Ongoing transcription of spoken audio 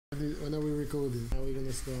When are we recording? How are we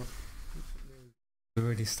gonna start? We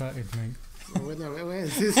already started, mate. Oh, where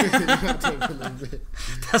is this? Not taking a bit.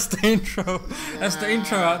 That's the intro. That's the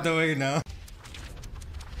intro out the way now.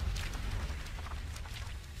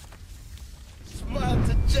 Smart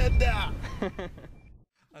agenda.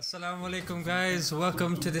 Assalamu alaikum, guys.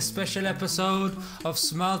 Welcome to this special episode of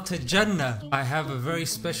Smile to Jannah. I have a very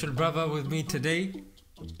special brother with me today.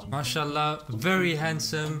 MashaAllah, very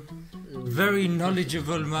handsome, very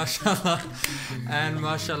knowledgeable, mashallah, and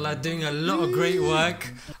mashallah doing a lot of great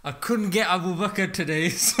work. I couldn't get Abu Bakr today,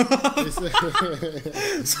 so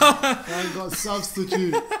I got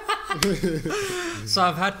substitute. So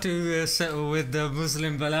I've had to settle with the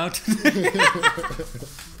Muslim Bilal today.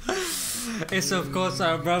 It's of course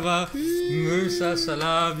our brother Musa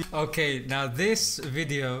Salam. Okay, now this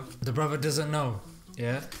video the brother doesn't know.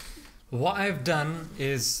 Yeah, what I've done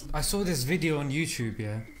is I saw this video on YouTube,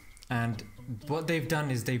 yeah, and what they've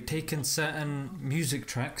done is they've taken certain music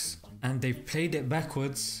tracks and they've played it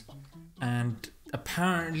backwards, and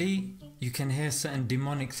apparently you can hear certain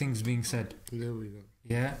demonic things being said. There we go.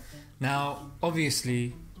 Yeah, now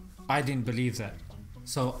obviously I didn't believe that,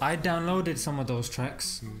 so I downloaded some of those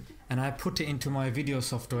tracks and I put it into my video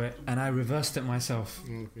software and I reversed it myself.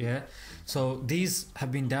 Okay. Yeah, so these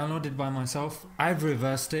have been downloaded by myself. I've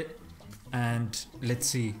reversed it, and let's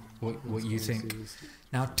see what you think.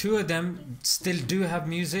 Now, two of them still do have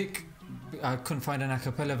music. I couldn't find an a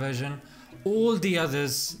cappella version. All the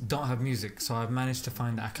others don't have music, so I've managed to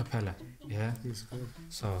find the a cappella. Yeah,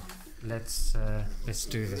 so let's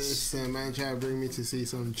do this. This man tried to bring me to see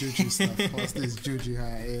some juju stuff. What's this juju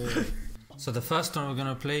hat? Yeah. So the first one we're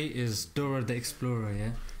gonna play is Dora the Explorer.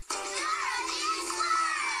 Yeah.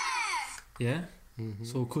 Yeah.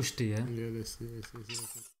 So Kushti. Yeah. Yeah, let's see.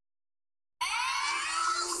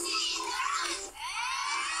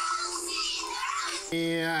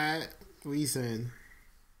 Yeah, what are you saying?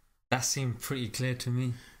 That seemed pretty clear to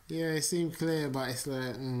me. Yeah, it seemed clear, but it's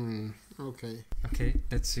like, okay. Okay,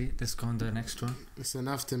 let's see. Let's go on to the next one. It's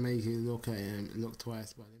enough to make you look at him, look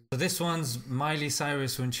twice. But so this one's Miley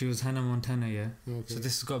Cyrus when she was Hannah Montana, yeah? Okay. So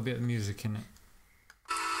this has got a bit of music in it.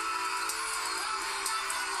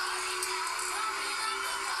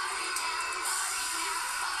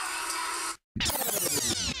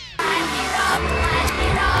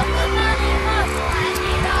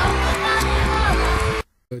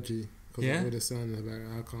 Dodgy, because Yeah? I would have sounded about it,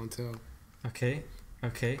 I can't tell. Okay,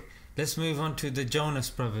 okay. Let's move on to the Jonas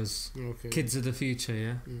Brothers. Okay. Kids of the Future,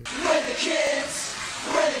 yeah? We're the kids,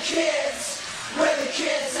 we're the kids, we're the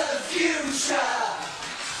kids of the future.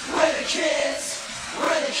 We're the kids,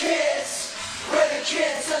 we're the kids, we're the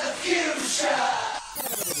kids of the future.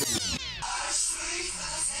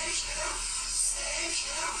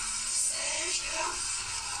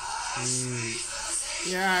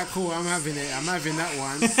 Yeah, cool, I'm having it. I'm having that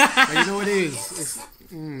one. But you know what it is? It's,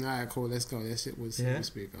 alright, cool, let's go. That shit was Yeah.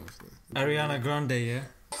 speak after. Ariana Grande, yeah?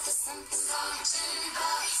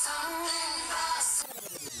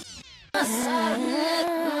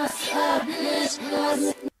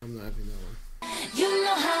 I'm not having that one. You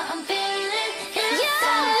know how I'm feeling.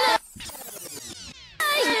 Yeah.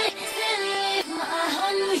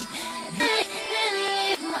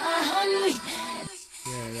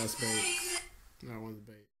 Yeah, that's bait. That one's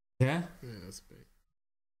bait. Yeah? Yeah, that's bait.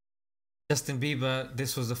 Justin Bieber,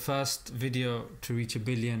 this was the first video to reach 1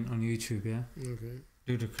 billion on YouTube, yeah? Okay.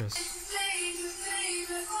 Ludicrous.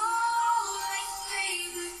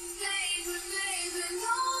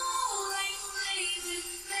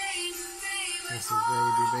 That's a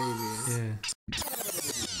baby. Yeah.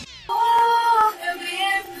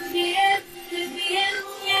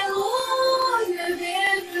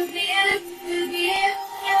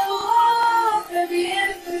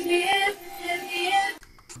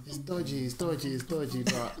 It's dodgy,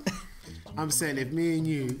 but I'm saying if me and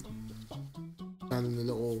you done the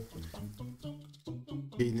little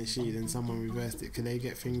beating the sheet and someone reversed it, could they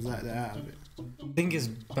get things like that out of it? Thing is,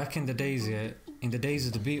 back in the days, yeah, in the days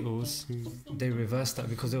of the Beatles, they reversed that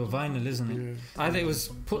because they were vinyl, isn't it? Yeah. Either it was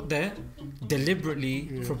put there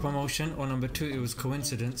deliberately for promotion, or number two, it was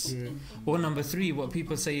coincidence. Yeah. Or number three, what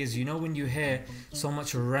people say is, you know, when you hear so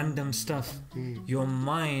much random stuff, your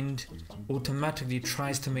mind automatically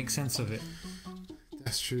tries to make sense of it.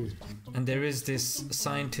 That's true. And there is this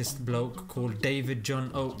scientist bloke called David John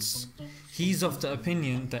Oates. He's of the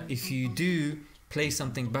opinion that if you do play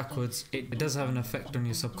something backwards, it does have an effect on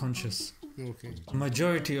your subconscious. Okay.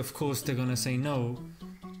 Majority, of course, they're gonna say no,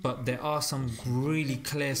 but there are some really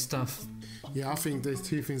clear stuff. Yeah, I think there's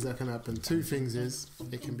two things that can happen. Two things is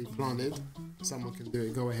it can be planted, someone can do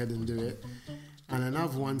it, go ahead and do it, and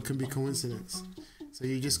another one can be coincidence. So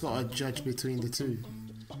you just gotta judge between the two.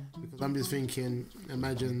 Because I'm just thinking,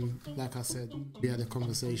 imagine, like I said, we had a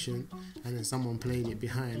conversation and then someone played it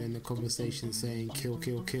behind and the conversation saying kill,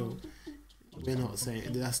 kill, kill. We're not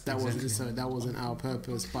saying that wasn't our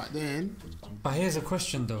purpose. But here's a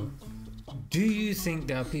question though. Do you think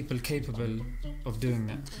there are people capable of doing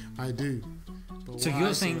that? I do. But so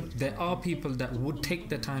you're saying there are people that would take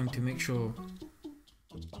the time to make sure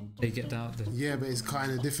they get that out there? Yeah, but it's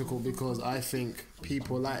kind of difficult because I think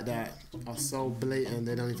people like that are so blatant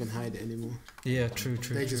they don't even hide it anymore. Yeah, true.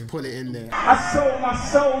 They just put it in there. I sold my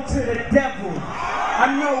soul to the devil.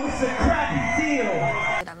 I know it's a crappy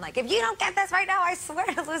deal. I'm like, if you don't get this right now, I swear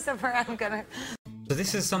to Lucifer, I'm gonna... So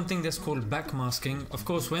this is something that's called backmasking. Of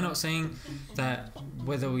course, we're not saying that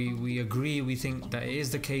whether we agree, we think that it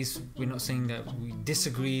is the case. We're not saying that we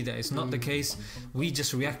disagree, that it's not the case. We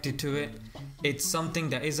just reacted to it. It's something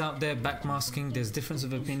that is out there, backmasking. There's difference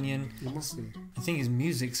of opinion. It must be. The thing is,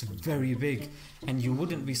 music's very big, and you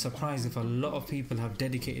wouldn't be surprised if a lot of people have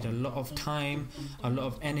dedicated a lot of time, a lot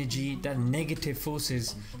of energy, that negative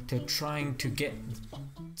forces to trying to get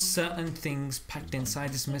certain things packed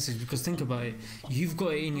inside this message. Because think about it, you've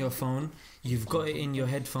got it in your phone, you've got it in your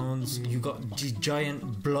headphones, you've got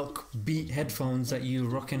giant block beat headphones that you're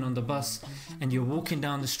rocking on the bus, and you're walking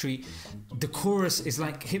down the street. The chorus is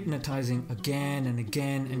like hypnotizing again and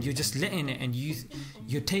again, and you're just letting it, and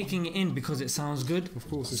you're taking it in because it sounds good. Of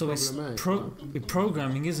course, so it's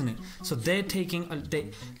programming, isn't it? So they're taking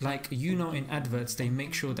like, you know, in adverts they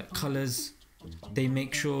make sure that colors, they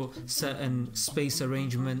make sure certain space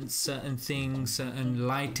arrangements, certain things, certain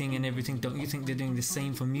lighting and everything. Don't you think they're doing the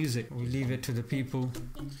same for music? We leave it to the people.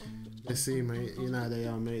 Let's see, mate. You know how they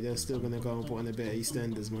are, mate. They're still gonna go and put on a bit of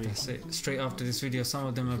EastEnders, mate. That's it. Straight after this video, some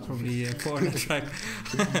of them are probably put on a track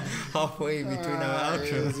halfway between our outro.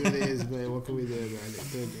 It is what it is, mate. What can we do about it?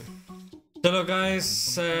 Don't you? Hello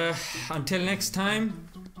guys, until next time.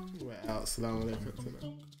 We're out. Assalamu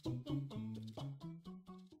alaikum.